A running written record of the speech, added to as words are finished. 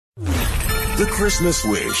The Christmas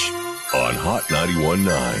Wish on Hot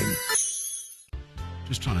 91.9.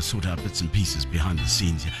 Just trying to sort out bits and pieces behind the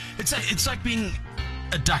scenes here. It's like being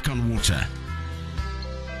a duck on water.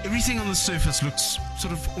 Everything on the surface looks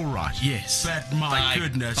sort of all right. Yes. But my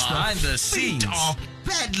goodness, behind the feet scenes are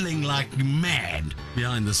paddling like mad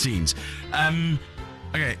behind the scenes.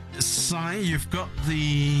 Okay, Si, you've got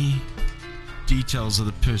the details of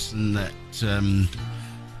the person that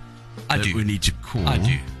we need to call. I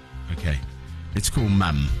do. Okay, let's call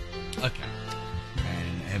Mum Okay.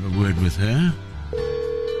 and have a word with her.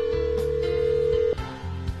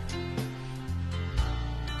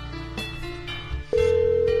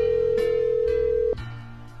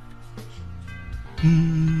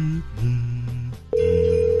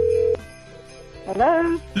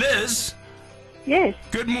 Hello? Liz, Yes.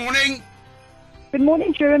 good morning. Good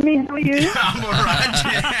morning, Jeremy. How are you? I'm all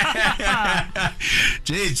right.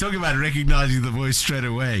 Gee, talking about recognizing the voice straight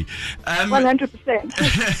away.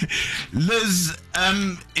 100%. Liz,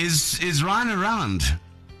 is Ryan around?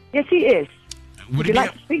 Yes, he is. Would you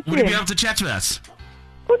like to speak to Would he be him? able to chat to us? Of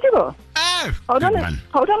course you will. Oh, Hold good on. one.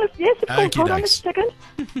 Hold on. Yes, of course. Okey Hold on a dokes. second.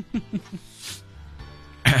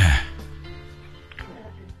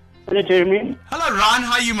 Hello, Jeremy. Hello, Ryan.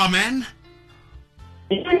 How are you, my man?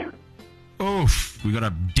 Oof, we got a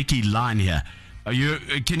dicky line here. Are you?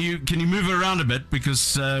 Can you move around a bit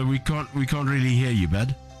because we can't really hear you,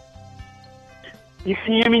 bud. You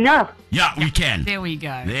can hear me now? Yeah, we can. There we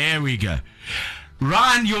go. There we go.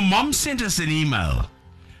 Ryan, your mom sent us an email.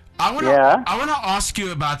 I want Yeah. to ask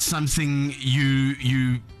you about something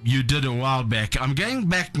you did a while back. I'm going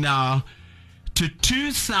back now to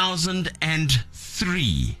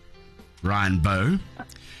 2003, Ryan Bowe,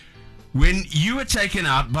 when you were taken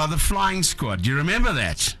out by the flying squad. Do you remember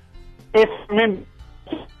that? Yes, remember.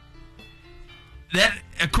 That,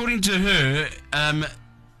 according to her,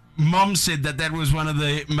 Mom said that was one of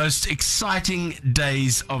the most exciting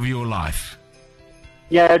days of your life.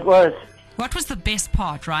 Yeah, it was. What was the best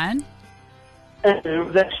part, Ryan? It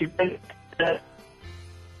was actually...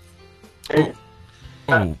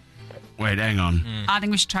 Oh, wait, hang on. I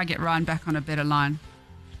think we should try to get Ryan back on a better line.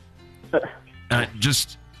 The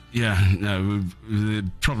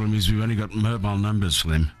problem is we've only got mobile numbers for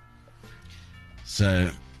them. So,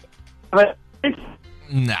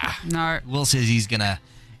 Nah. No. Will says he's gonna.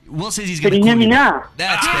 Can you hear me now?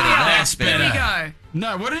 That's better. That's There better. we go.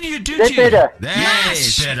 no, what did you do That's to you? better.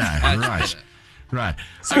 That's better. Right.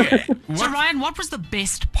 Okay. So, Ryan, what was the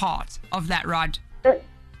best part of that ride? It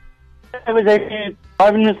was actually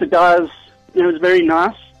driving with the guys. It was very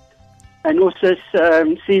nice. And also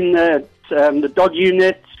seeing the dog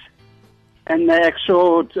unit and the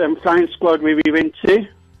actual flying squad where we went to.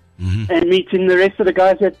 Mm-hmm. And meeting the rest of the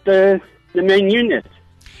guys at the main unit.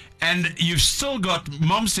 And you've still got,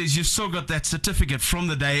 Mom says you've still got that certificate from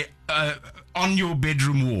the day on your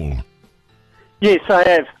bedroom wall. Yes, I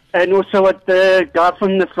have. And also what the guy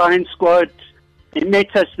from the flying squad, he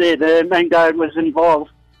met us there, the main guy was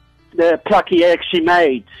involved. The pluck he actually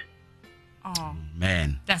made. Oh,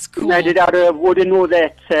 Man. that's He cool. made it out of wood and all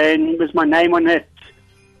that, and it was my name on it.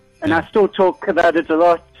 And I still talk about it a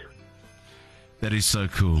lot. That is so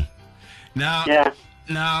cool. Now, Yeah.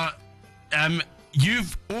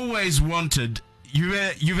 You've always wanted,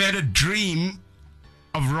 you've had a dream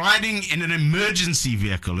of riding in an emergency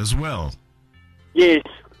vehicle as well. Yes.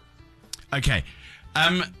 Okay.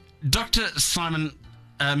 Dr. Simon,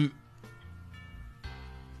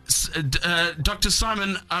 Dr.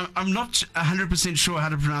 Simon, I'm not 100% sure how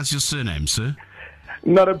to pronounce your surname, sir.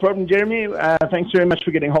 Not a problem, Jeremy. Thanks very much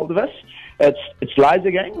for getting hold of us. It's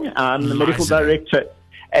Liza Gang. I'm the medical Liza.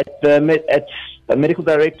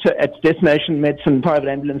 director at Destination Medicine Private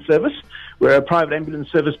Ambulance Service. We're a private ambulance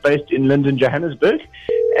service based in Linden, Johannesburg.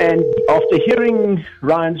 And after hearing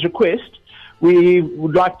Ryan's request, we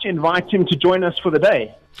would like to invite him to join us for the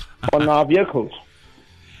day on our vehicles.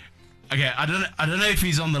 Okay, I don't know if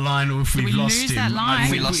he's on the line or if Did we've we lost lose him. that line? I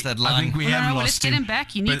think We lost that I line. think we Well, have no, lost let's get him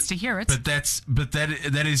back. He needs to hear it. But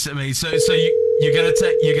that is amazing. So you're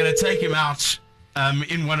gonna take him out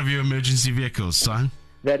in one of your emergency vehicles, son.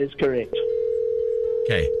 That is correct.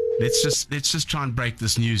 Okay, let's just try and break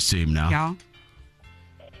this news to him now. Yeah.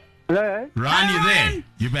 Hello? Ryan, you there?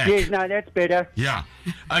 You're back. Yes, no, that's better. Yeah.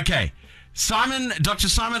 Okay. Dr.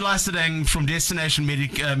 Simon Lysadang from Destination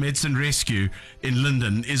Medicine Rescue in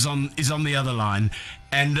Linden is on the other line,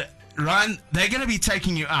 and Ryan, they're going to be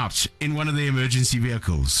taking you out in one of the emergency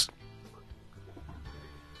vehicles.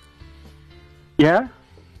 Yeah?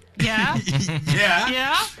 Yeah. Yeah.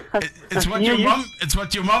 Yeah. It's what your mom. It's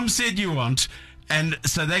what your mom said you want, and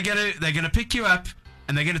so they're gonna pick you up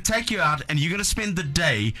and they're going to take you out, and you're going to spend the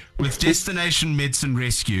day with Destination Medicine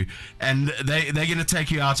Rescue, and they're going to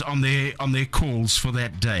take you out on their calls for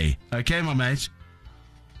that day. Okay, my mate?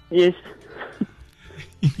 Yes.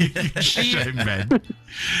 Shame, man.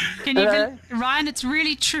 Can you Ryan, it's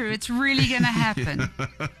really true. It's really going to happen.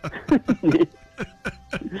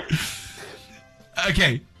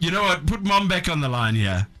 Okay, you know what? Put Mom back on the line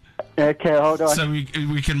here, Okay, hold on. so we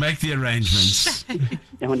can make the arrangements.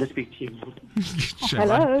 I want to speak to you.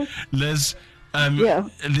 Hello. Liz, Yeah.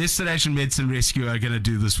 Destination Medicine Rescue are going to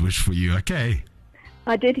do this wish for you, okay?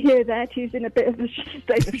 I did hear that. He's in a bit of a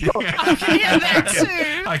state of shock. Yeah, that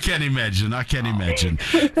too. I can imagine.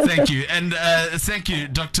 Thank you. And thank you,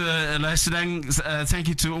 Dr. Lysedang. Thank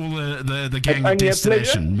you to all the gang at Only a pleasure,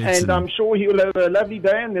 Destination Medicine. and I'm sure he'll have a lovely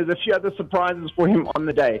day, and there's a few other surprises for him on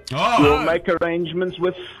the day. Oh. We'll make arrangements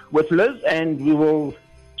with Liz, and we will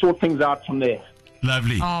sort things out from there.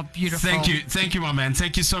 Lovely. Oh, beautiful. Thank you, my man.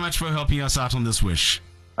 Thank you so much for helping us out on this wish.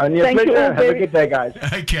 Only a Thank you pleasure. all Have a very- good day, guys.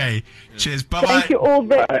 Okay. Cheers. Bye-bye.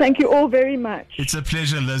 Thank you all very much. It's a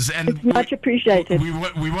pleasure, Liz. And It's much appreciated. we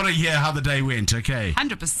want to hear how the day went, okay?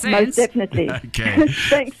 100%. Most definitely. Okay.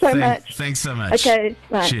 Thanks so much. Thanks so much. Okay,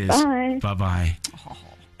 right. Cheers. Bye. Bye-bye.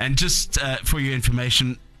 And just for your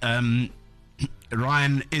information,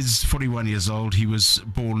 Ryan is 41 years old. He was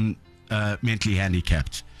born mentally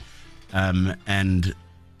handicapped. And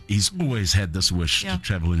he's always had this wish Yeah. to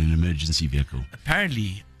travel in an emergency vehicle.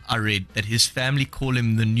 Apparently, I read that his family call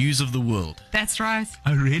him the news of the world. That's right.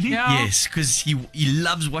 Oh, really? Yeah. Yes, because he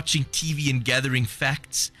loves watching TV and gathering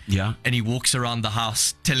facts. Yeah. And he walks around the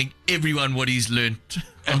house telling everyone what he's learnt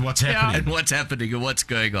And what's happening. and what's happening and what's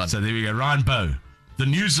going on. So there we go. Ryan Bowe, the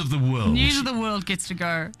news of the world. News of the world gets to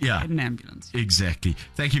go Yeah. in an ambulance. Exactly.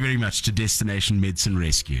 Thank you very much to Destination Medicine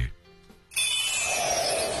Rescue.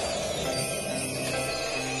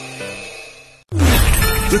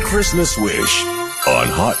 The Christmas Wish on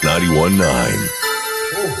Hot 91.9.